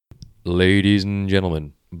Ladies and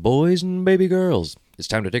gentlemen, boys and baby girls, it's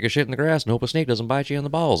time to take a shit in the grass and hope a snake doesn't bite you in the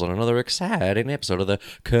balls on another exciting episode of the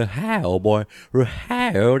Cowboy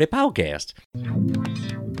Howdy Podcast.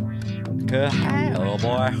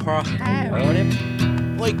 Cowboy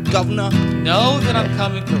Howdy. Wait, Governor. Know that I'm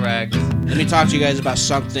coming correct. Let me talk to you guys about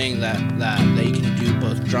something that you can do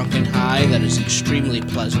both drunk and high that is extremely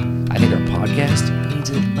pleasant. I think our podcast needs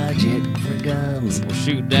a budget for guns. Well,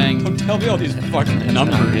 shoot, dang. Don't tell me all these fucking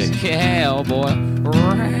numbers. Cowboy.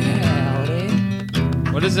 Howdy.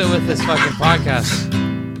 What is it with this fucking podcast?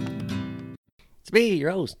 It's me,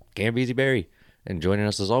 your host, Cam Beezy Berry. And joining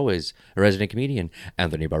us as always, a resident comedian,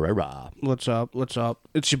 Anthony Barrera. What's up?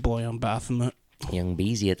 It's your boy on Baphomet. Young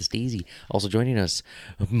Beezy at the Steezy. Also joining us,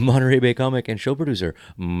 Monterey Bay comic and show producer,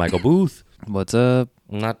 Michael Booth. What's up?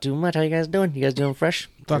 Not too much. How you guys doing? You guys doing fresh?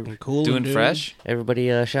 Fucking cool. Doing dude. fresh? Everybody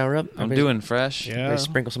shower up? I'm doing fresh. Yeah. Everybody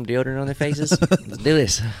sprinkle some deodorant on their faces? Let's do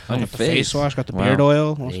this. On your Got the face wash, got the Wow. beard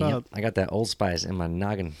oil. What's Yep, up? I got that Old Spice in my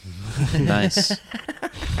noggin. Nice.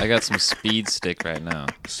 I got some speed stick right now.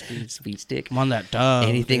 Speed stick. I'm on that dove.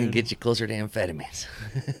 Anything to dude. get you closer to amphetamines.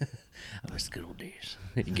 Oh, it's the good old days.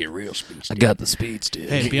 You can get real speed stick. the speed stick.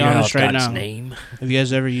 Hey, be You know honest right God's now. name. Have you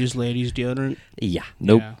guys ever used ladies' deodorant? Yeah.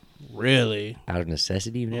 Nope. Yeah. Really? Out of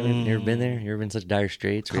necessity? You've never been there? You ever been in such dire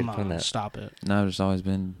straits? where Come you find on, that? stop it. No, I've just always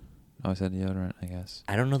had deodorant, I guess.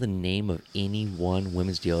 I don't know the name of any one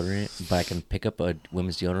women's deodorant, but I can pick up a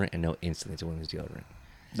women's deodorant and know instantly it's a women's deodorant.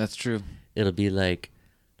 That's true. It'll be like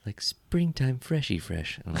springtime freshy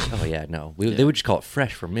fresh. I'm like, oh yeah, no. They would just call it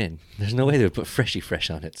fresh for men. There's no way they would put freshy fresh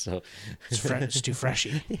on it. So It's too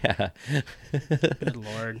freshy. yeah. Good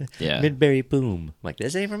lord. Yeah. Midberry boom. I'm like,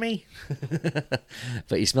 this ain't for me.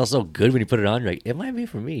 But you smell so good when you put it on, you're like, it might be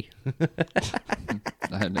for me.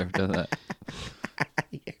 I had never done that.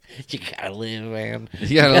 You gotta live, man.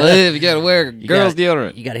 You gotta live. You gotta wear girls'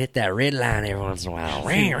 deodorant. You gotta hit that red line every once in a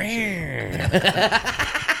while. You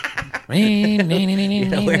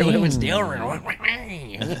gotta wear women's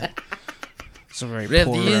deodorant. It's a very Rev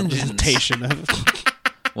poor the engines. representation of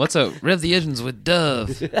What's up? Rev the engines with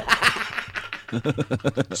Dove.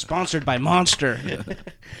 Sponsored by Monster.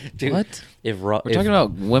 Dude, What? We're We're talking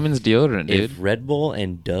about women's deodorant, dude. If Red Bull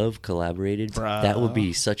and Dove collaborated, Bruh. that would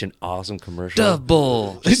be such an awesome commercial. Dove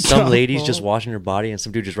Bull. Just some Dove ladies Bull. just washing her body, and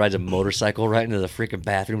some dude just rides a motorcycle right into the freaking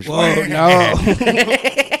bathroom. Whoa, no.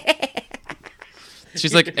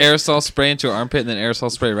 She's like aerosol spray into her armpit and then aerosol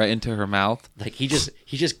spray right into her mouth. Like he just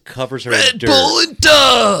covers her in Red dirt. Bull and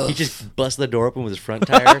Dove. He just busts the door open with his front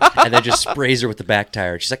tire and then just sprays her with the back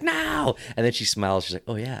tire. She's like, no! And then she smiles. She's like,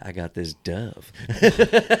 oh yeah, I got this Dove.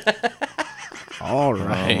 All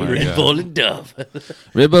right. Oh my Red God. Bull and Dove.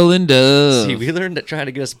 Red Bull and Dove. See, we learned that trying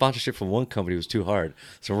to get a sponsorship from one company was too hard.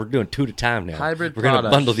 So we're doing two at a time now. Hybrid We're going to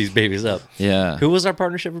products. bundle these babies up. Yeah. Who was our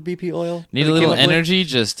partnership for BP Oil? Need a That we came little up with? energy,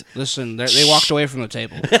 just... Listen, they walked away from the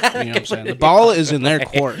table. You know what I'm saying? The ball is in their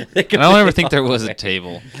court. I don't ever think there was a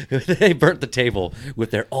table. They burnt the table with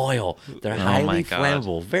their oil, their Oh highly my God.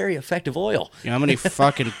 flammable, very effective oil. You know how many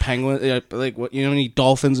fucking penguins, what? You know how many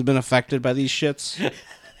dolphins have been affected by these shits?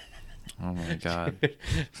 Oh my God.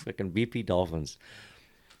 Fucking BP Dolphins.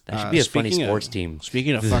 That should be a funny speaking of- sports team.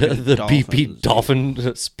 Speaking of fucking The dolphins, BP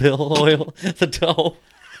Dolphin spill oil. The dough.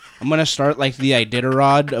 I'm gonna start like the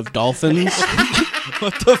Iditarod of dolphins.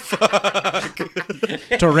 What the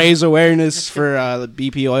fuck? To raise awareness for the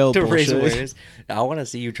BP oil To bullshit. raise awareness. I want to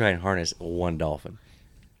see you try and harness one dolphin.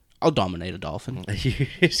 I'll dominate a dolphin. You're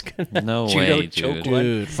just gonna No judo way, choke dude. one.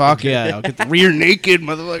 Dude, fuck yeah. I'll get the rear naked,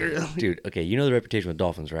 motherfucker. Dude, okay, you know the reputation with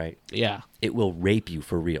dolphins, right? Yeah. It will rape you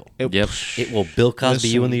for real. Yep. It will Bill Cosby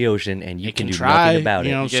you in Listen, the ocean, and you It can can do try, nothing about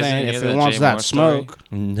you know it. what You I'm guys saying? didn't If hear it that wants Jay that Moore story? smoke.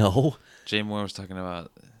 No. Jay Moore was talking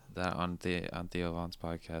about that on Theo Von's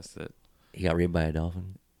podcast. That He got raped by a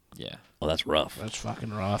dolphin. yeah, Oh, that's rough. That's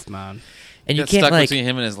fucking rough, man. And you got can't stuck between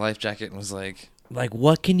him and his life jacket and was like,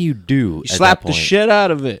 what can you do? You at slap that the point? shit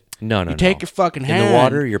out of it. No, You take your fucking in hand. the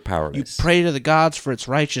water. You're You powerless. pray to the gods for its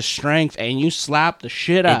righteous strength, and you slap the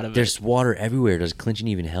shit out of it. There's water everywhere. Does clinching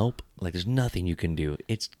even help? Like, there's nothing you can do.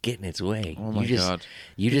 It's getting its way. oh my God.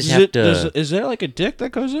 You just Is have it- to. Is there like a dick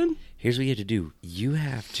that goes in? Here's what you have to do. You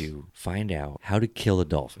have to find out how to kill a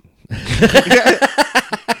dolphin.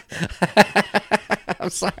 I'm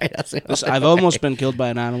sorry. That's it. Listen, I've almost been killed by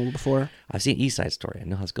an animal before. I've seen East Side Story. I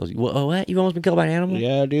know how this goes. What? You've almost been killed by an animal?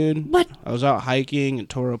 Yeah, dude. What? I was out hiking in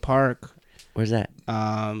Toro Park. Where's that?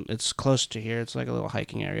 It's close to here. It's like a little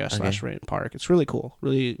hiking area slash rain park. It's really cool.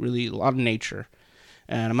 Really, really a lot of nature.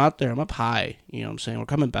 And I'm out there. I'm up high. You know what I'm saying? We're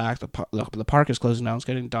coming back. The park is closing down. It's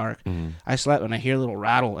getting dark. I slept and I hear a little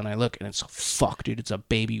rattle and I look and it's fuck, dude. It's a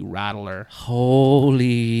baby rattler.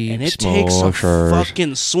 Holy And it takes a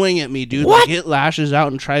fucking swing at me, dude. What? Like, it lashes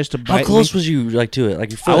out and tries to bite me. How close was you like to it?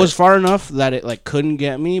 Like your foot? I was far enough that it like couldn't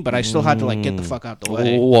get me, but I still had to like get the fuck out the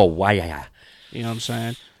way. Whoa, why? Yeah. You know what I'm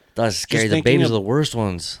saying? That's scary. Just The thinking babies of- are the worst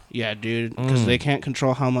ones. Yeah, dude, because they can't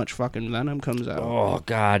control how much fucking venom comes out. Oh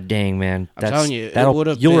god dang, man. I'm telling you, it that'll-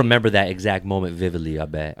 would've you'll been- remember that exact moment vividly, I I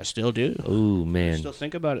bet. still do. Oh I man. still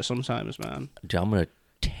think about it sometimes, man. Dude, I'm gonna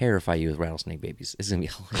terrify you with rattlesnake babies. This is gonna be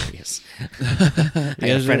hilarious. I got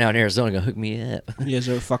a friend out in Arizona gonna hook me up. You guys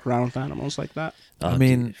ever fuck around with animals like that? I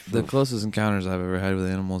mean, the closest encounters I've ever had with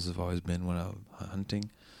animals have always been when I was hunting.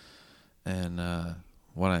 And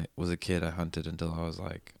when I was a kid, I hunted until I was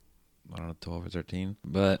like, I don't know, 12 or 13.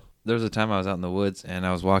 But there was a time I was out in the woods and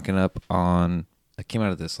I was walking up on, I came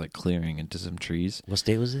out of this like clearing into some trees What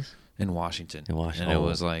state was this? in Washington. In Washington. And it Oh,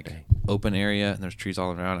 was like okay. open area and there's trees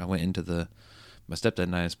all around. I went into my stepdad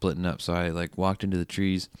and I are splitting up. So I like walked into the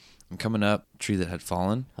trees. I'm coming up, tree that had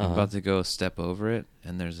fallen. I'm about to go step over it.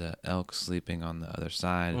 And there's a elk sleeping on the other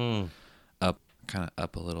side, kind of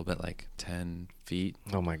up a little bit, like 10 feet.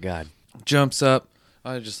 Oh my god. Jumps up.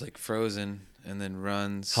 I was just like frozen and then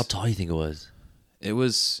runs. How tall do you think it was? It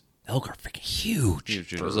was Elk are freaking huge. huge,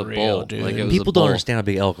 dude. It For was a real, bull. dude. Like it was People a bull. don't understand how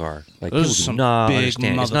big elk are. Like Those people are do some not big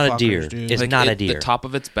understand. It's not a deer. motherfuckers, dude. It's Like, not a deer. The top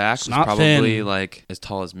of its back was not probably thin. like as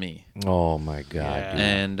tall as me. Oh my god. Yeah. Dude.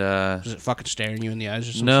 And Was it fucking staring you in the eyes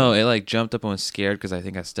or something? no, it like jumped up and was scared because I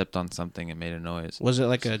think I stepped on something and made a noise. Was it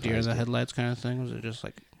like a deer in the headlights kind of thing? Was it just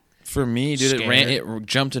like... For me, dude, it ran. Scared. It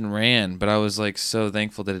jumped and ran, but I was like so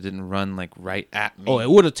thankful that it didn't run like right at me. Oh, it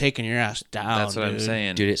would have taken your ass down, That's what I'm dude.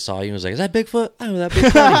 saying. Dude, it saw you and was like, "Is that Bigfoot? I know that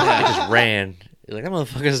Bigfoot." It just ran. You're like, "That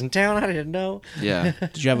motherfucker's in town. I didn't know." Yeah.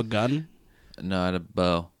 Did you have a gun? No, I had a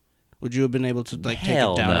bow. Would you have been able to like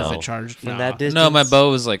Hell take it down no. if it charged? From Nah. that distance. No, my bow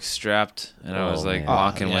was like strapped, and I was Oh, like man.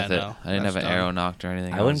 walking Oh, yeah, with it. no. I didn't have That's an dumb. arrow nocked or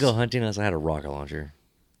anything. I wouldn't go hunting unless I had a rocket launcher.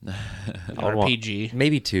 An I would want- RPG.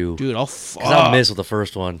 Maybe two. Dude, I'll Because I'll fuck. miss with the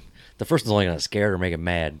first one. The first one's only gonna scare or make it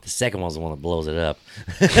mad. The second one's the one that blows it up.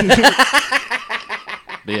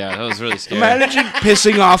 But yeah, that was really scary. Imagine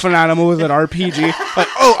pissing off an animal with an RPG. Like,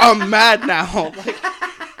 oh, I'm mad now. Like,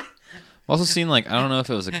 Also seen like I don't know if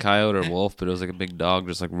it was a coyote or wolf, but it was like a big dog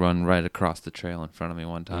just like run right across the trail in front of me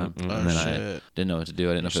one time, and then I shit. didn't know what to do.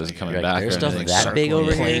 I didn't know if it was coming You're like, back "There's or stuff anything. that big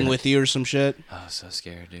over playing here." with you or some shit. Oh, I was so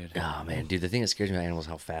scared, dude. Oh man, dude, the thing that scares me about animals is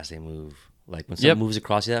how fast they move. Like when Yep. something moves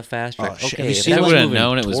across you that fast, you're Oh, like, shit. okay, Have you if seen I that would was have moving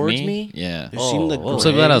known it was towards me. Yeah. Have you seen the Oh, I'm so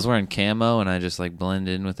gray? glad I was wearing camo and I just like blend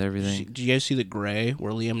in with everything. Do you guys see the Gray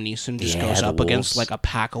where Liam Neeson just Yeah, goes the up against wolves. like a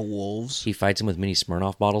pack of wolves? He fights him with mini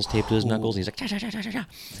Smirnoff bottles taped to his knuckles, and he's like, cha, cha, cha, cha, cha.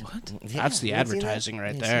 What? Yeah, That's the you didn't see that? advertising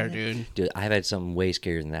right You didn't there, see that? dude. Dude, I've had something way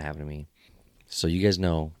scarier than that happen to me. So you guys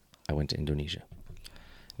know I went to Indonesia.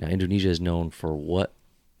 Now, Indonesia is known for what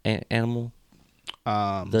animal?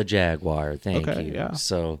 The jaguar. Thank Okay, you. yeah.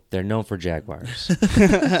 So they're known for jaguars.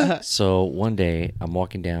 So one day I'm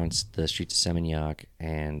walking down the streets of Seminyak,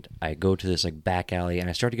 and I go to this like back alley, and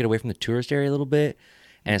I start to get away from the tourist area a little bit,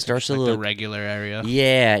 and it starts Just to like the look regular area.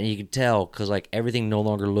 yeah, and you can tell because like everything no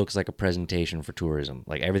longer looks like a presentation for tourism.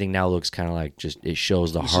 Like everything now looks kind of like just it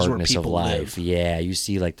shows the This is where hardness of people life. live. Yeah, you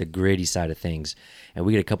see like the gritty side of things, and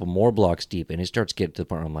we get a couple more blocks deep, and it starts to get to the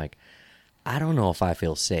point where I'm like, I don't know if I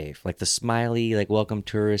feel safe. Like the smiley, like welcome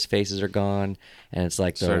tourist faces are gone, and it's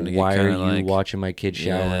like Starting to the get why are kinda you like- watching my kid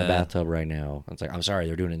shower in a Yeah. bathtub right now? It's like I'm sorry,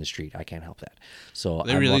 they're doing it in the street. I can't help that. So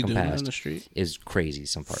They I'm really walking doing it past. in the street? Is crazy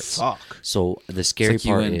some parts. Fuck. So the It's scary like you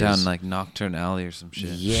part went is down like Nocturne Alley or some shit.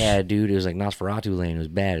 yeah, dude, it was like Nosferatu Lane. It was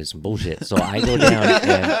bad. It's some bullshit. So I go down and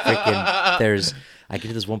freaking I get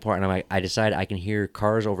to this one part and I'm like, I decide I can hear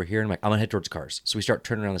cars over here and I'm like, I'm gonna head towards cars. So we start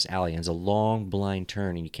turning around this alley and it's a long blind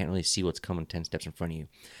turn and you can't really see what's coming 10 steps in front of you.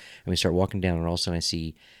 And we start walking down and all of a sudden I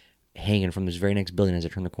see hanging from this very next building as I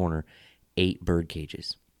turn the corner 8 bird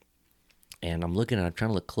cages. And I'm looking and I'm trying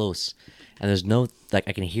to look close. And there's no, like,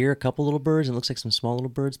 I can hear a couple little birds and it looks like some small little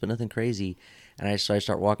birds, but nothing crazy. And so I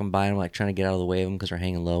start walking by and I'm like trying to get out of the way of them because they're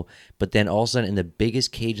hanging low. But then all of a sudden in the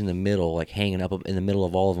biggest cage in the middle, like hanging up in the middle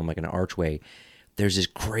of all of them, like an archway, there's this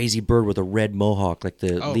crazy bird with a red mohawk, like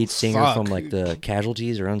the Oh, lead singer fuck. from like the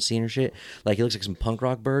Casualties or Unseen or shit. Like he looks like some punk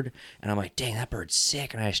rock bird, and I'm like, dang, that bird's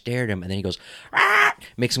sick. And I stared at him, and then he goes, ah!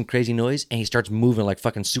 Makes some crazy noise, and he starts moving like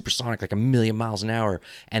fucking supersonic, like 1,000,000 miles an hour.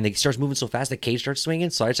 And he starts moving so fast, the cage starts swinging.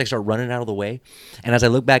 So I just like start running out of the way. And as I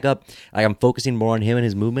look back up, like I'm focusing more on him and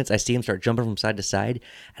his movements. I see him start jumping from side to side,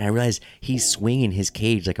 and I realize he's swinging his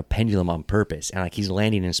cage like a pendulum on purpose, and like he's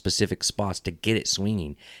landing in specific spots to get it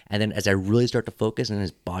swinging. And then as I really start to focus and his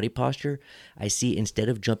body posture, I see instead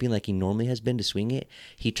of jumping like he normally has been to swing it,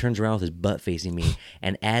 he turns around with his butt facing me.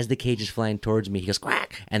 And as the cage is flying towards me, he goes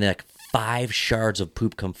quack, and then like 5 shards of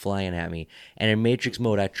poop come flying at me. And in Matrix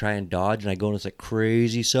mode, I try and dodge, and I go in this like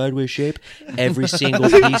crazy sideways shape. Every single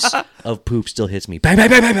piece of poop still hits me. Bang, bang,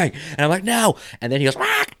 bang, bang, bang. And I'm like, no. And then he goes,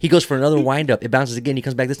 whack. He goes for another wind up. It bounces again. He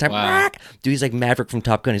comes back this time. Whack. Dude, he's like Maverick from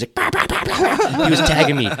Top Gun. He's like, bah, bah, bah, bah, bah. He was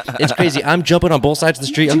tagging me. It's crazy. I'm jumping on both sides of the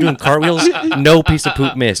street. I'm doing cartwheels. No piece of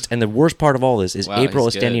poop missed. And the worst part of all this is April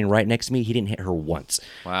is standing right next to me. He didn't hit her once.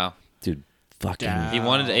 Wow. Dude. Fucking. He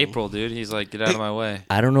wanted April, dude. He's like, get out of my way.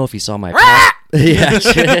 I don't know if he saw my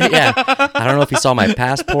yeah. I don't know if he saw my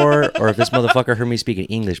passport or if this motherfucker heard me speaking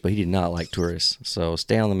English, but he did not like tourists. So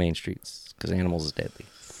stay on the main streets because animals is deadly.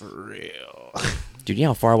 For real. Dude, you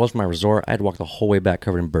know how far I was from my resort? I had to walk the whole way back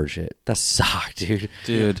covered in bird shit. That sucked, dude.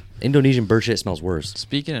 Dude. Indonesian bird shit smells worse.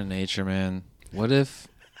 Speaking of nature, man, what if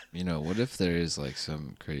there is like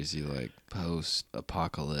some crazy like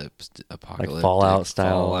post-apocalypse, Like Fallout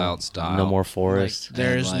style. No more forest. Like,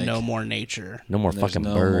 there's like, no more nature. No more fucking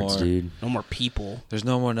no birds, more- dude. No more people. There's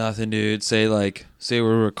no more nothing, dude. Say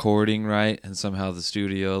we're recording, right? And somehow the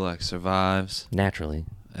studio like survives. Naturally.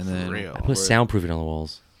 And then real. I put soundproofing on the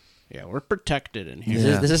walls. Yeah, we're protected in here.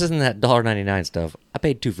 Yeah. This isn't that $1.99 stuff. I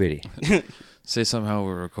paid $2.50. say somehow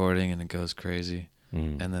we're recording and it goes crazy.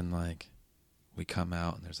 Mm. And then like we come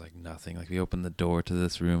out and there's like nothing. Like we open the door to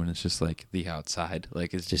this room and it's just like the outside.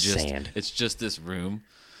 Like it's Just sand. It's just this room.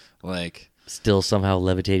 Like Still somehow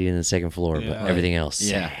levitating in the second floor, but Yeah. everything else,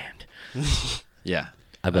 Yeah. sand. yeah.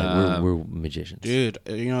 I bet we're magicians. Dude,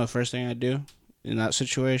 you know the first thing I'd do in that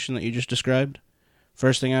situation that you just described?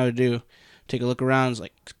 First thing I would do, take a look around, is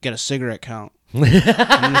like get a cigarette count. How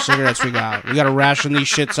many cigarettes we got? We got to ration these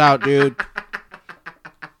shits out, dude.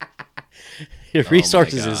 Your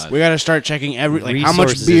resources God. is We got to start checking like how much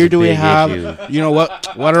Resources beer is a do we big have? issue. You know what?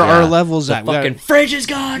 What are our levels the at? We gotta- fucking fridge is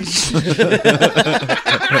gone.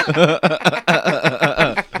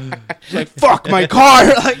 like fuck my car.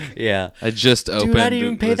 Like, Yeah. I just opened. Dude, I didn't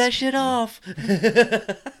even pay this- that shit off.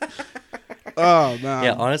 oh man.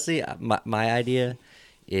 Yeah, honestly, my idea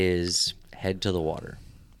is head to the water.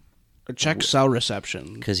 Check cell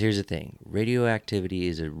reception. Because here's the thing. Radioactivity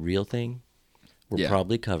is a real thing. We're Yeah.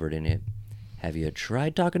 probably covered in it. Have you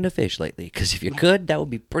tried talking to fish lately? Because if you could, that would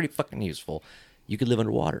be pretty fucking useful. You could live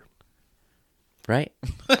underwater. Right?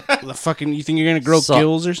 The fucking, you think you're gonna grow So-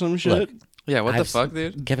 gills or some shit? Look, Yeah, what the I've fuck,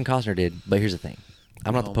 dude? Kevin Costner did, but here's the thing.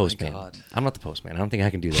 I'm not the Oh my postman. God. I'm not the postman. I don't think I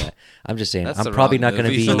can do that. I'm just saying. That's I'm the probably wrong not going to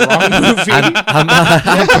movie. be. The Wrong movie.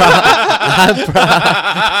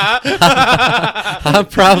 I'm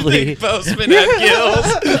probably. Postman had gills.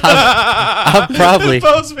 I'm probably.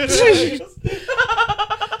 Postman had gills.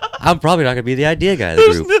 I'm probably not going to be the idea guy of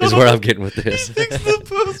the group. Is where I'm getting with this. The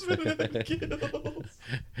postman had gills.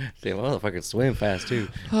 Damn, motherfucker swim fast too.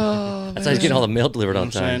 That's how he's getting all the mail delivered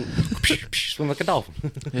on You know time. what Swim like a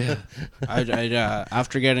dolphin. Yeah. I'd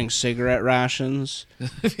after getting cigarette rations,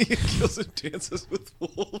 He kills and dances with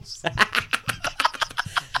wolves.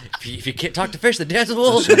 If you can't talk to fish, then dance with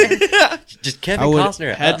wolves. Man. Just Kevin I would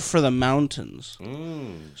Costner. head for the mountains.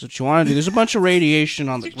 That's what you want to do. There's a bunch of radiation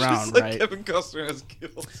on the ground, Just like right? Kevin Costner has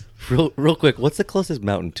gills. Real quick, what's the closest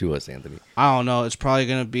mountain to us, Anthony? I don't know. It's probably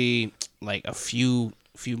gonna be like a few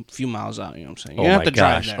miles out. You know what I'm saying? You're Oh gonna my have to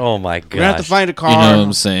drive gosh! there. Oh my You're gonna have to gosh! find a car. You know what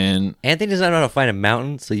I'm saying? Anthony does not know how to find a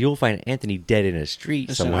mountain, so you'll find Anthony dead in a street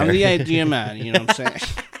Listen, somewhere. I'm the idea man. You know what I'm saying?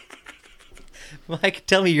 Mike,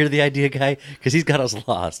 tell me you're the idea guy because he's got us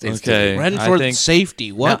lost. Okay. Run I for think-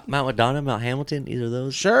 safety. What? Mount Madonna, Mount Hamilton, either of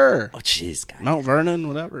those. Sure. Oh, jeez, guy. Mount Vernon,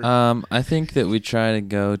 whatever. I think that we try to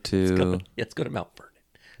go to Let's go to Mount Vernon.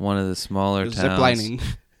 one of the smaller Zip towns lining.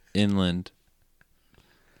 inland.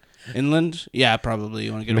 Inland? Yeah, probably.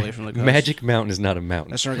 You want to get away from the coast. Magic Mountain is not a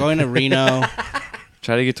mountain. Let's start going to Reno.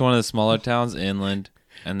 Try to get to one of the smaller towns inland,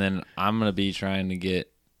 and then I'm gonna be trying to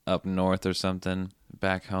get up north or something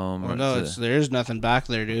back home. Well, or no, to- there's nothing back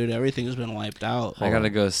there, dude. Everything's been wiped out. I gotta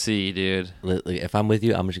go see, dude. If I'm with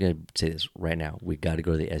you, I'm just gonna say this right now. We got to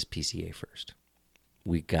go to the SPCA first.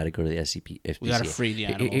 We got to go to the SCP. We gotta free the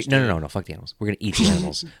animals, No. Fuck the animals. We're gonna eat the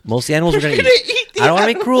animals. Most of the animals we're gonna eat. I don't want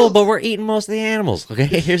to be cruel, but we're eating most of the animals. Okay.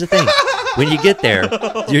 Here's the thing. When you get there,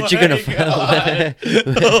 you're gonna.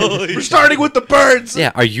 We're starting with the birds.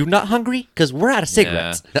 Yeah. Are you not hungry? Because we're out of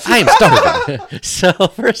cigarettes. I am starving. So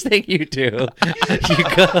first thing you do,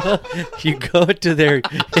 you go to their.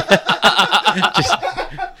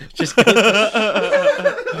 just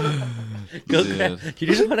go grab, you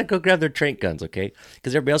just want to go grab their trank guns, okay?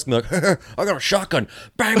 Because everybody else can be like, I got a shotgun,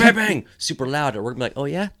 bang, bang, bang, super loud. Or we're gonna be like, oh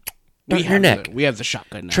yeah, dart in your neck, We have the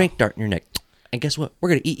shotgun now. trank dart in your neck. And guess what? We're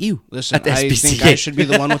gonna eat you. Listen, at the I SPCA. think I should be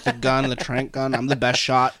the one with the gun, the trank gun. I'm the best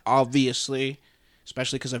shot, obviously,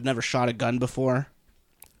 especially because I've never shot a gun before.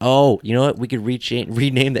 Oh, you know what? We could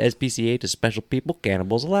rename the SPCA to Special People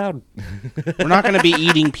Cannibals Allowed. We're not going to be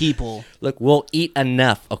eating people. Look, we'll eat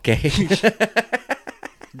enough, okay?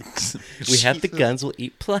 We have the guns. We'll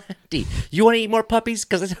eat plenty. You want to eat more puppies?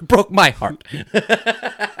 Because it broke my heart.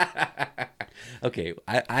 Okay,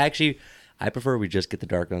 I prefer we just get the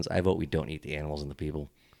dark guns. I vote we don't eat the animals and the people.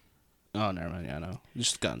 Oh, never mind. Yeah, no.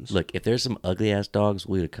 Just guns. Look, if there's some ugly-ass dogs,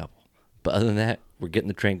 we'll eat a couple. But other than that, we're getting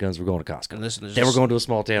the train guns. We're going to Costco. And listen, Then we're going to a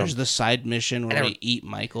small town. There's the side mission where we eat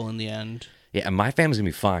Michael in the end. Yeah, and my family's going to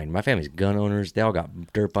be fine. My family's gun owners. They all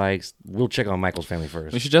got dirt bikes. We'll check on Michael's family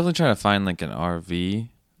first. We should definitely try to find like an RV,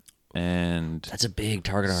 and That's a big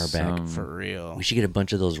target on our back. For real. We should get a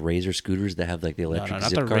bunch of those Razor scooters that have like the No, electric not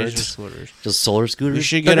zip the cards. Razor scooters. Just solar scooters. We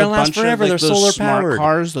should They're get a gonna last bunch forever. of like They're those solar smart powered.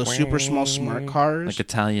 cars, those super small smart cars. like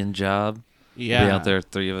Italian Job. Yeah. Be out there,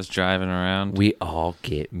 3 of us driving around. We all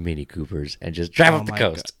get Mini Coopers and just drive up the my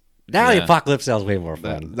coast. Now the Yeah. apocalypse sounds way more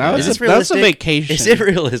fun. That's Is this that's a realistic? vacation. Is it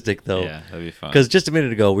realistic though? Yeah, that'd be fun. Because just a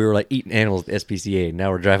minute ago we were like eating animals at SPCA. Now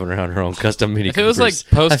we're driving around our own custom Mini If it was, like,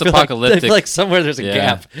 Coopers. post-apocalyptic- I feel like somewhere there's a Yeah.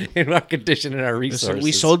 gap in our condition and our Listen, resources.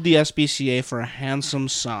 we sold the SPCA for a handsome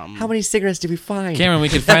sum. How many cigarettes did we find? Cameron, we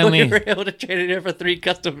could That finally- we were able to trade it in for 3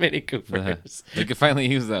 custom Mini Coopers. we could finally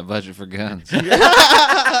use that budget for guns.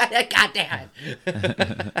 God damn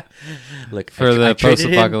it. Look, For the traded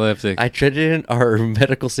in- post-apocalyptic. I traded in our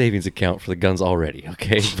medical savings account for the guns already,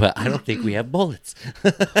 okay? But I don't think we have bullets.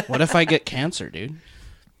 What if I get cancer, dude?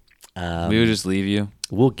 We would just leave you.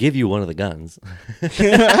 We'll give you one of the guns.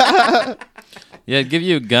 Yeah, I'd give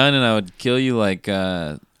you a gun and I would kill you like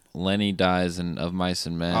Lenny dies in Of Mice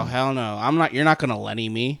and Men. Oh hell no! I'm not. You're not gonna Lenny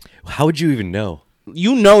me. How would you even know?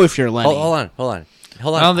 You know if you're Lenny. Hold on.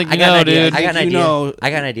 I don't think you got know, an idea. dude. I got an I think idea. you know. I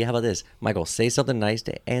got an idea. How about this? Michael, say something nice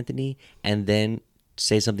to Anthony and then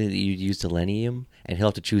say something that you'd use to Lenny him, and he'll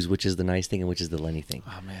have to choose which is the nice thing and which is the Lenny thing.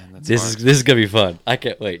 Oh man, that's This hard. is gonna be fun. I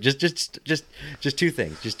can't wait. Just 2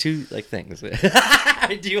 things. Just 2 like things. Do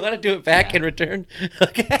you want to do it back in return?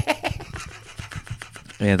 Okay.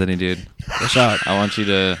 Anthony, dude. What's up? I want you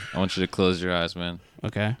to close your eyes, man.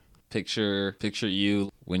 Okay. Picture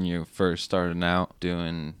you when you first started out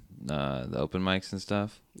doing the open mics and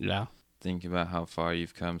stuff. Yeah. Think about how far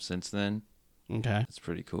you've come since then. Okay. It's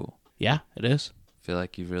pretty cool. Yeah, it is. Feel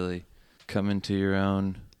like you've really come into your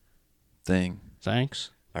own thing.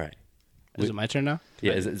 Thanks. All right. Is it my turn now?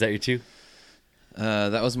 Yeah. Is that your 2?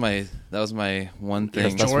 That was my one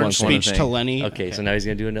thing. That's George one speech thing. to Lenny. Okay, so now he's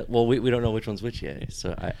gonna do another. Well, we don't know which one's which yet.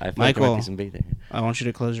 So I feel like there might Michael. be some big there. I want you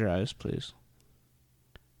to close your eyes, please.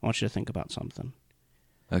 I want you to think about something.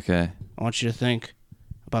 Okay. I want you to think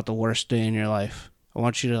about the worst day in your life. I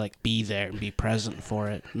want you to like be there and be present for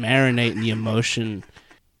it. Marinate in the emotion.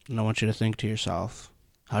 And I want you to think to yourself,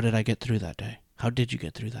 how did I get through that day? How did you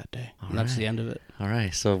get through that day? And that's the end of it. All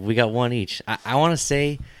right, so we got 1 each. I want to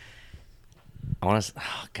say, oh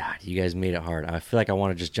God, you guys made it hard. I feel like I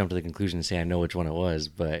want to just jump to the conclusion and say I know which one it was,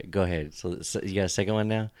 but go ahead. So you got a second one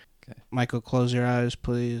now? Michael, close your eyes,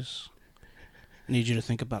 please. I need you to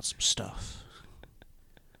think about some stuff.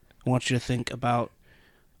 I want you to think about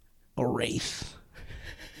a wraith.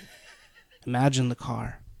 Imagine the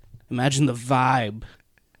car. Imagine the vibe.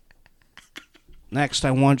 Next,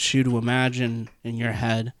 I want you to imagine in your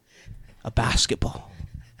head a basketball.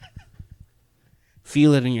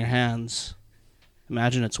 Feel it in your hands.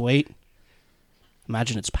 Imagine its weight.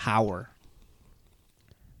 Imagine its power.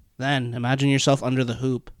 Then, imagine yourself under the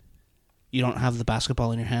hoop. You don't have the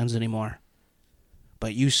basketball in your hands anymore.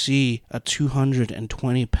 But you see a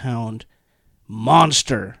 220-pound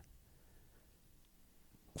monster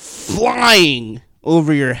flying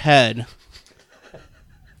over your head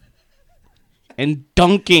and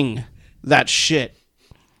dunking that shit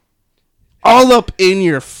all up in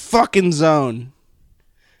your fucking zone.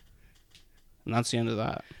 And that's the end of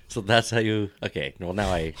that. So that's how you. Okay, well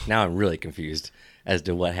now I'm really confused as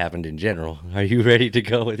to what happened in general. Are you ready to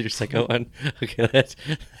go with your second one? Okay, let's.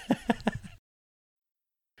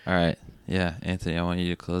 All right. Yeah, Anthony, I want you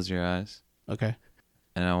to close your eyes. Okay.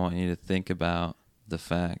 And I want you to think about the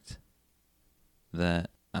fact that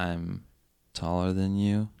I'm taller than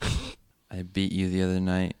you. I beat you the other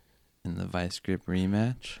night in the Vice Grip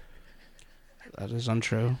rematch. That is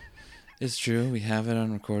untrue. It's true. We have it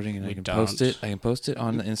on recording, and We I can don't. post it. I can post it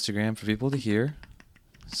on the Instagram for people to hear.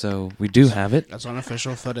 So we do have it. That's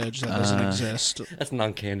unofficial footage. That doesn't exist. That's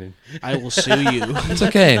non-canon. I will sue you. It's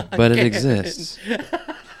okay, but it exists.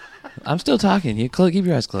 I'm still talking. You keep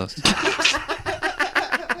your eyes closed.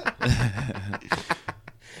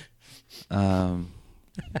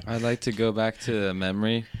 I'd like to go back to a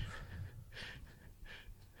memory,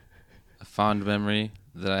 a fond memory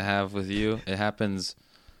that I have with you. It happens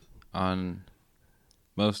on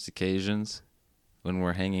most occasions when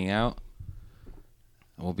we're hanging out.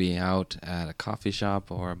 We'll be out at a coffee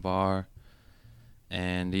shop or a bar,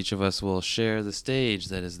 and each of us will share the stage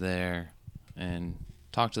that is there and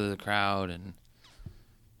talk to the crowd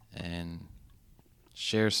and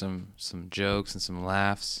share some jokes and some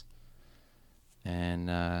laughs.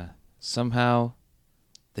 And somehow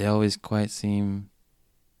they always quite seem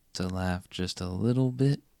to laugh just a little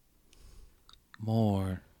bit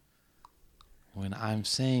more when I'm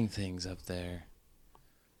saying things up there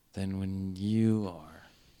than when you are.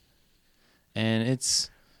 And it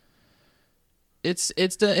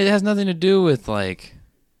has nothing to do with, like,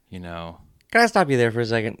 you know. Can I stop you there for a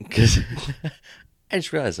second? Because I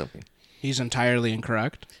just realized something. He's entirely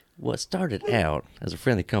incorrect. What started out as a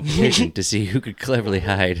friendly competition to see who could cleverly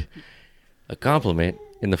hide a compliment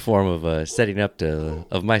in the form of setting up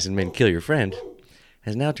of mice and men kill your friend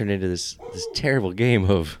has now turned into this terrible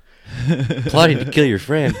game of plotting to kill your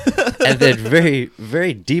friend and then very,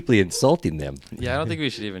 very deeply insulting them. Yeah, I don't think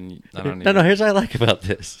we should even. No, here's what I like about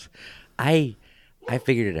this. I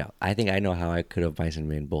figured it out. I think I know how I could have mice and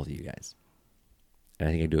men both of you guys. And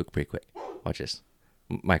I think I can do it pretty quick. Watch this.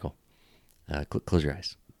 Michael, close your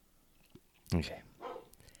eyes. Okay.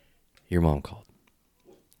 Your mom called.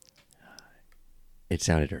 It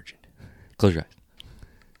sounded urgent. Close your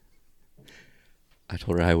eyes. I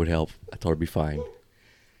told her I would help. I told her it'd be fine.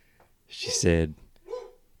 She said,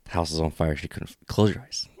 the house is on fire. She couldn't. Close your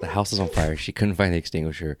eyes. The house is on fire. She couldn't find the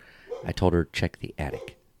extinguisher. I told her, check the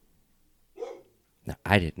attic. Now,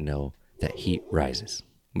 I didn't know that heat rises.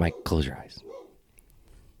 Mike, close your eyes.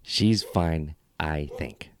 She's fine, I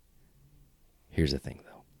think. Here's the thing, though.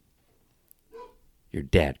 Your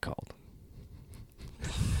dad called.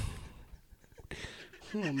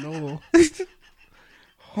 Oh, no.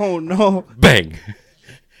 Oh, no. Bang!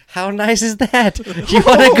 How nice is that? You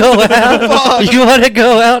want to go out? You want to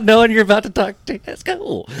go out knowing you're about to talk to? That's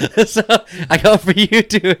cool. So I got for you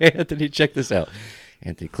too, Anthony. Check this out.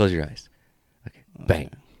 Anthony, close your eyes. Okay. Bang.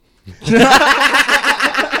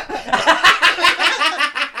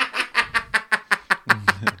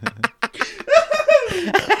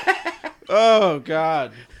 Oh,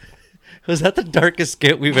 God. Was that the darkest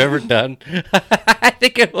skit we've ever done? I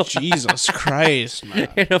think it was. Jesus Christ, man.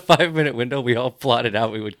 In a 5-minute window, we all plotted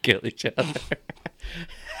out we would kill each other.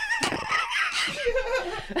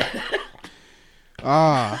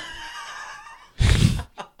 Ah.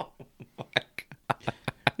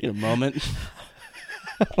 Need a moment.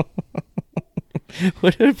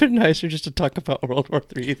 Would it have been nicer just to talk about World War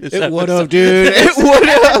III this It would episode? have, dude. It would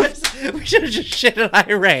have. We should have just shit at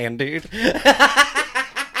Iran, dude.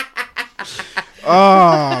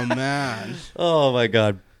 Oh, man. Oh, my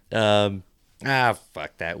God.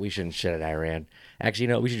 Fuck that. We shouldn't shit at Iran. Actually, you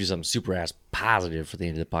know, we should do something super ass positive for the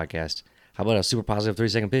end of the podcast. How about a super positive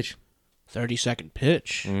 30-second pitch? 30-second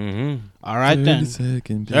pitch. Mm-hmm. All right, then.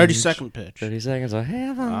 30-second 30-second pitch. 30 seconds of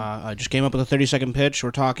heaven. I just came up with a 30-second pitch.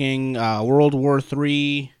 We're talking World War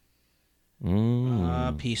III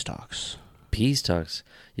peace talks. Peace talks.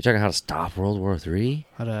 You talking how to stop World War III?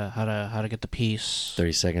 How to get the peace.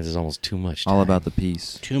 30 seconds is almost too much time. All about the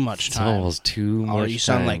peace. Too much It's time. almost too much Oh, you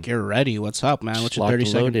sound time. like you're ready. What's up, man? What's your Locked and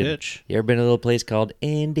 30-second loaded. pitch? You ever been to a little place called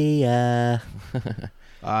India?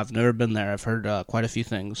 I've never been there. I've heard quite a few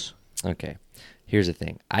things. Okay. Here's the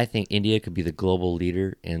thing. I think India could be the global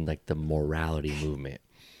leader in, like, the morality movement.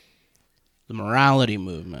 The morality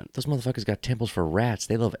movement. Those motherfuckers got temples for rats.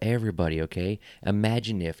 They love everybody, okay?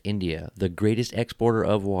 Imagine if India, the greatest exporter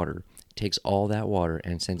of water, takes all that water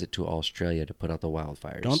and sends it to Australia to put out the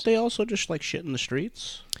wildfires. Don't they also just like shit in the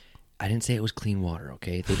streets? I didn't say it was clean water,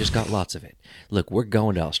 okay? They just got lots of it. Look, we're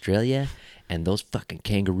going to Australia, and those fucking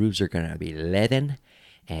kangaroos are going to be living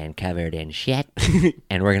and covered in shit,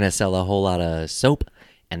 and we're going to sell a whole lot of soap,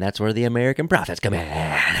 and that's where the American profits come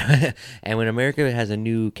in. And when America has a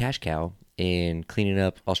new cash cow in cleaning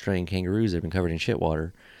up Australian kangaroos that have been covered in shit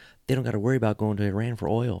water, they don't got to worry about going to Iran for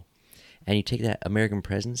oil. And you take that American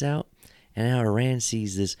presence out, and now Iran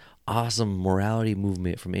sees this awesome morality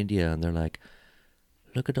movement from India, and they're like,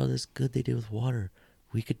 look at all this good they did with water.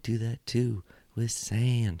 We could do that too with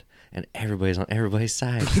sand. And everybody's on everybody's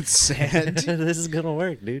side. Sand? This is going to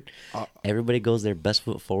work, dude. Everybody goes their best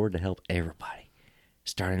foot forward to help everybody,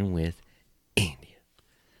 starting with India.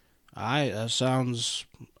 That sounds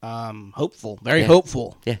hopeful. Very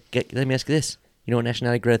hopeful. Yeah, let me ask you this. You know what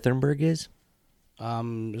nationality Greta Thunberg is?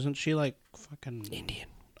 Isn't she like fucking Indian.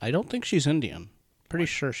 I don't think she's Indian. Pretty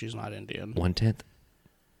sure she's not Indian. 1/10.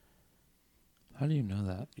 How do you know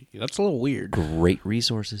that? That's a little weird. Great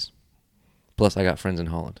resources. Plus, I got friends in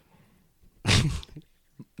Holland.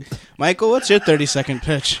 Michael, what's your 30-second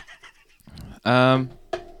pitch? I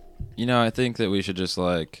think that we should just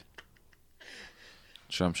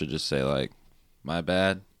Trump should just say my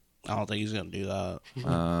bad. I don't think he's gonna do that.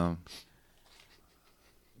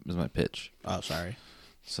 This is my pitch. Oh, sorry.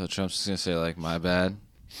 So Trump's just gonna say my bad,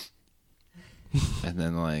 and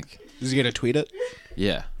then Is he gonna tweet it?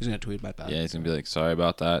 yeah, He's gonna tweet my bad. yeah, he's gonna be sorry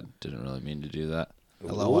about that. Didn't really mean to do that.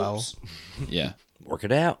 LOL. Yeah, Work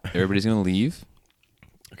it out. everybody's gonna leave.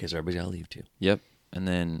 Okay, so everybody's got to leave too. Yep, and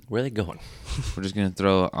then Where are they going? we're just gonna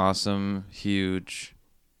throw an awesome, huge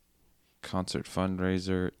concert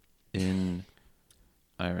fundraiser in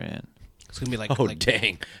Iran. It's gonna be like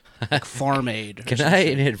Dang. like Farm Aid. or Can some I,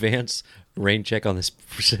 shit. in advance, rain check on this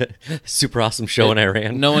super awesome show in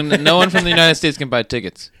Iran? No one from the United States can buy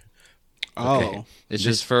tickets. Oh, Okay. It's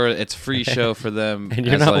just it's free show for them. And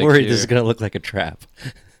you're as, not worried this here. is going to look like a trap.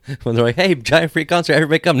 When they're like, hey, giant free concert,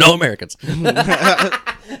 everybody come. No Americans.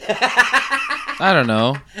 I don't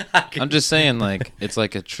know. I'm just saying, it's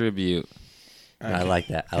like a tribute, I like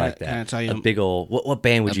that. I like that. Can I tell you- a big old, what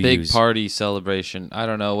band would a you big use? party celebration. I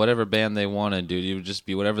don't know, whatever band they wanted, dude. It would just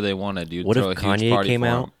be whatever they wanted, dude. What if Throw a huge Kanye party came for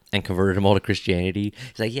out 'em. and converted them all to Christianity?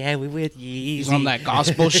 He's like, yeah, we with Yeezy. he's on that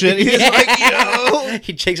gospel shit. He's like, yo.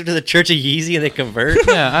 He takes them to the Church of Yeezy and they convert.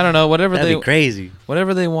 Yeah, I don't know. Whatever That'd be crazy.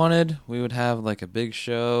 whatever they wanted, we would have a big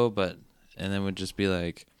show, and then we'd just be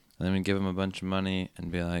and then we'd give them a bunch of money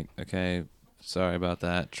and be like, okay, sorry about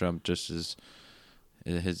that. Trump just is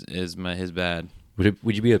his bad. Would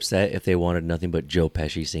you be upset if they wanted nothing but Joe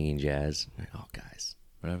Pesci singing jazz? Like, oh, guys.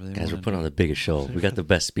 Whatever they Guys, we're wanted. putting on the biggest show. We got the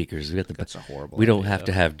best speakers. We got the That's a horrible. We don't idea. have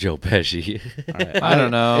to have Joe Pesci. All right. I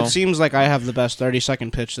don't know. It seems like I have the best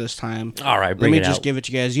 30-second pitch this time. All right, Let bring me it just out. give it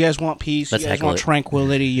to you guys. You guys want peace. Let's you guys heckle want it.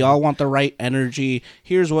 tranquility. Y'all want the right energy.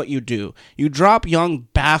 Here's what you do. You drop young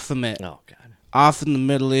Baphomet Oh, God. off in the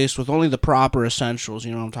Middle East with only the proper essentials.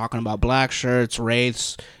 You know what I'm talking about? Black shirts,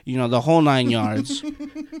 wraiths, the whole 9 yards.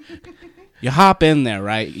 You hop in there,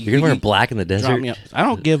 right? You're going to wear black in the drop desert? me up. I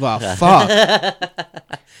don't give a fuck.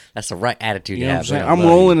 That's the right attitude You to know what I'm have. saying? man. I'm love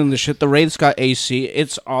rolling in the shit. The Wraith's got AC.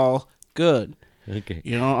 It's all good. you. Okay.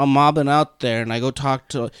 I'm mobbing out there, and I go talk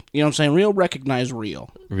to, real recognize real.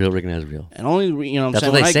 Real recognize real. And only, That's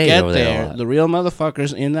what when they I say get over there a there, lot. the real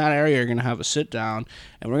motherfuckers in that area are going to have a sit down,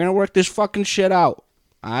 and we're going to work this fucking shit out.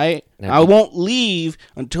 I won't leave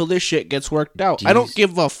until this shit gets worked out. I don't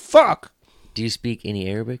give a fuck. Do you speak any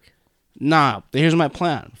Arabic? Nah, here's my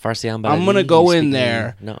plan. Farsi I'm going to go in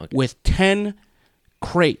there No, okay. with 10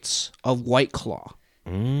 crates of White Claw.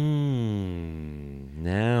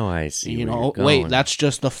 Now I see. where you're Wait, going. that's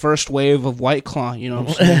just the first wave of White Claw. You know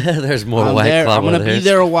what I'm saying? There's more I'm White there. Claw. I'm gonna where be there's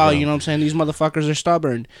there a while. from. You know what I'm saying? These motherfuckers are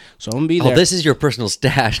stubborn, so I'm gonna be there. Oh, this is your personal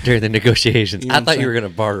stash during the negotiations. You know I what thought I'm you were saying?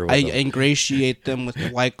 gonna barter with I them. ingratiate them with the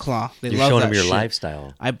White Claw. They You're love showing that them your shit.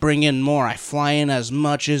 lifestyle. I bring in more. I fly in as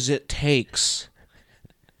much as it takes,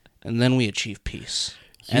 and then we achieve peace.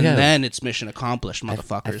 And have- then it's mission accomplished,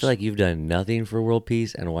 motherfuckers. I feel like you've done nothing for world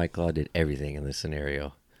peace, and White Claw did everything in this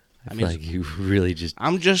scenario. I feel mean, like you really just.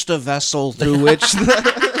 I'm just a vessel through which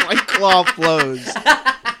the White Claw flows.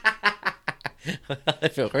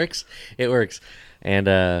 If it works, it works. And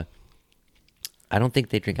I don't think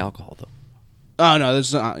they drink alcohol though. Oh no,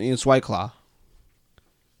 this is it's White Claw.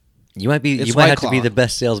 You might be. It's You might White have to be Claw. the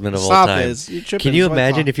best salesman of all Stop time. it. You're tripping. Can you It's White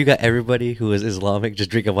imagine Claw. if you got everybody who is Islamic just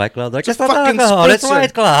drinking White Claw? They're like, It's a "That's not fucking alcohol. It's spritzer.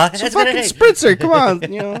 White Claw. It's a It's gonna fucking take-" spritzer. Come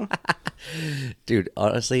on, Dude,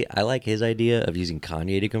 honestly, I like his idea of using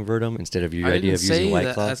Kanye to convert him instead of your I idea didn't of using say White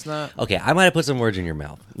that. Claw. That's not. Okay, I might have put some words in your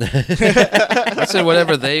mouth. I said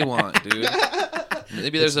whatever they want, dude.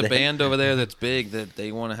 Maybe there's a It's band over there that's big that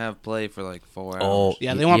they want to have play for 4 hours. Oh,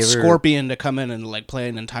 Yeah, You- they want you ever- Scorpion to come in and play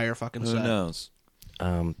an entire fucking Who set. knows?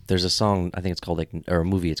 There's a song, I think it's called or a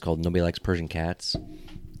movie. It's called Nobody Likes Persian Cats.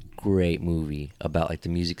 Great movie about the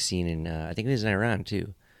music scene in. I think it is in Iran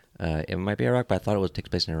too. It might be Iraq, but I thought it takes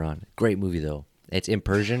place in Iran. Great movie though. It's in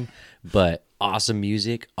Persian, but awesome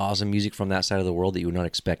music from that side of the world that you would not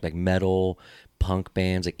expect, like metal, punk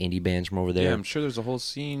bands, like indie bands from over there. Yeah, I'm sure there's a whole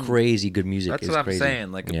scene. Crazy good music. That's It's what I'm crazy.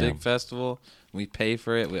 saying. Like a Yeah. big festival, we pay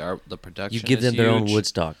for it. The production. You give is them their own huge.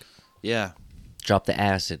 Woodstock. Yeah. Drop the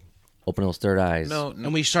acid. Open those third eyes. No,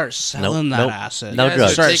 And we start selling that nope. acid. No We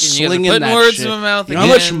drugs. Start You guys are slinging putting that words shit. in my mouth You know how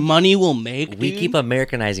much again. money we'll make, We dude? keep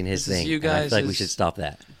Americanizing his This is thing. you and I feel like we guys' should stop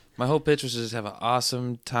that. My whole pitch was to just have an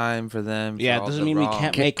awesome time for them. for Yeah, it all doesn't the mean we raw-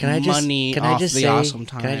 can't make money can I off just the say, awesome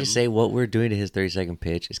time. Can I just say what we're doing to his 30-second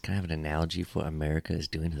pitch is kind of an analogy for what America is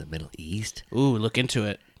doing to the Middle East? Ooh, look into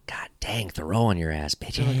it. God dang, Thoreau on your ass,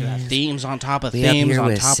 bitch. Look at that. Themes on top of We up themes here on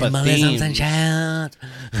with top of symbolisms themes. and chants.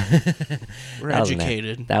 We're That was an ac-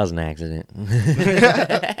 educated. That was an accident.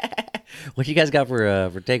 What you guys got for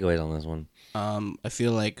takeaways on this one? I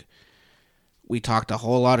feel like we talked a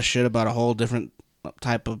whole lot of shit about a whole different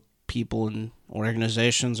type of people and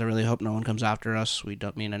organizations. I really hope no one comes after us. We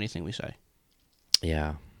don't mean anything we say.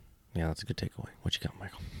 Yeah, that's a good takeaway. What you got,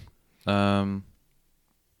 Michael?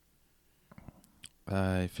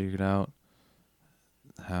 I figured out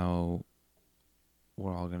how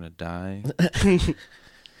we're all gonna die.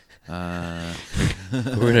 We're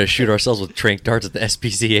gonna shoot ourselves with tranq darts at the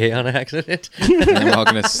SPCA on accident. And then we're all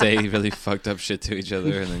gonna say really fucked up shit to each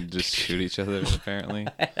other and then just shoot each other. Apparently,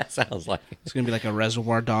 That sounds like it. It's going to be like a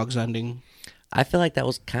Reservoir Dogs ending. I feel like that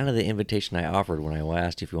was kind of the invitation I offered when I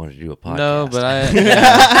asked you if you wanted to do a podcast. no, but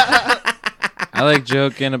I like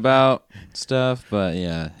joking about stuff. But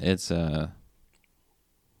yeah, it's I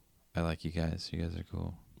like you guys. You guys are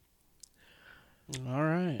cool. All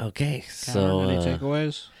right. Okay, So, any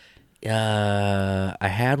takeaways? I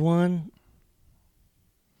had one.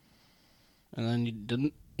 And then you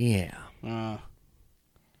didn't? Yeah.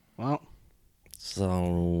 Well,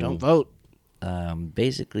 So don't vote.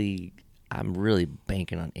 Basically, I'm really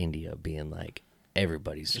banking on India being like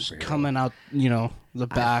everybody's Just superhero. coming out, the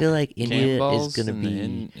back. I feel like India is Cannonballs going to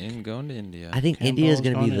and be. in going to India. I think India is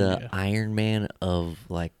going to be Cannonballs the going to Iron Man of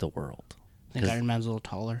like the world. I think 'Cause Iron Man's a little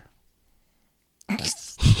taller.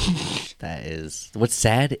 That is what's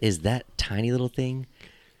sad is that tiny little thing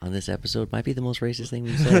on this episode might be the most racist thing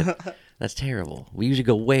we've said. That's terrible. We usually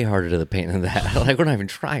go way harder to the paint than that. Like we're not even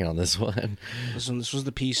trying on this one. Listen, this was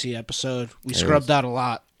the PC episode. We It scrubbed was. out a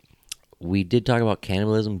lot. We did talk about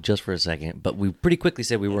cannibalism just for a second, but we pretty quickly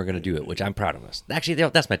said we weren't going to do it, which I'm proud of us. Actually,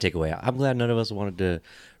 that's my takeaway. I'm glad none of us wanted to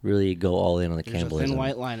really go all in on the There's a cannibalism. thin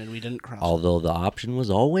white line, and we didn't cross Although the option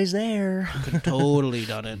was always there. it. Could have totally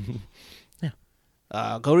done it.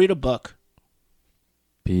 Yeah. Go read a book.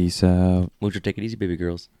 Peace out. Mucho, take it easy, baby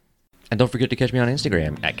girls. And don't forget to catch me on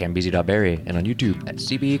Instagram at cambz.berry and on YouTube at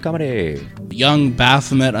CB Comedy. Young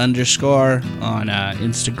Baphomet _ on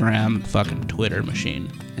Instagram, fucking Twitter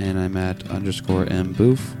machine. And I'm at _M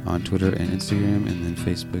Booth on Twitter and Instagram, and then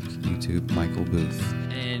Facebook, YouTube, Michael Booth.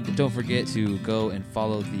 And don't forget to go and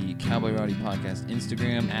follow the Cowboy Rowdy Podcast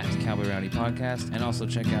Instagram at Cowboy Rowdy Podcast, and also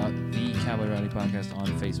check out the Cowboy Rowdy Podcast on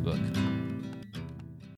Facebook.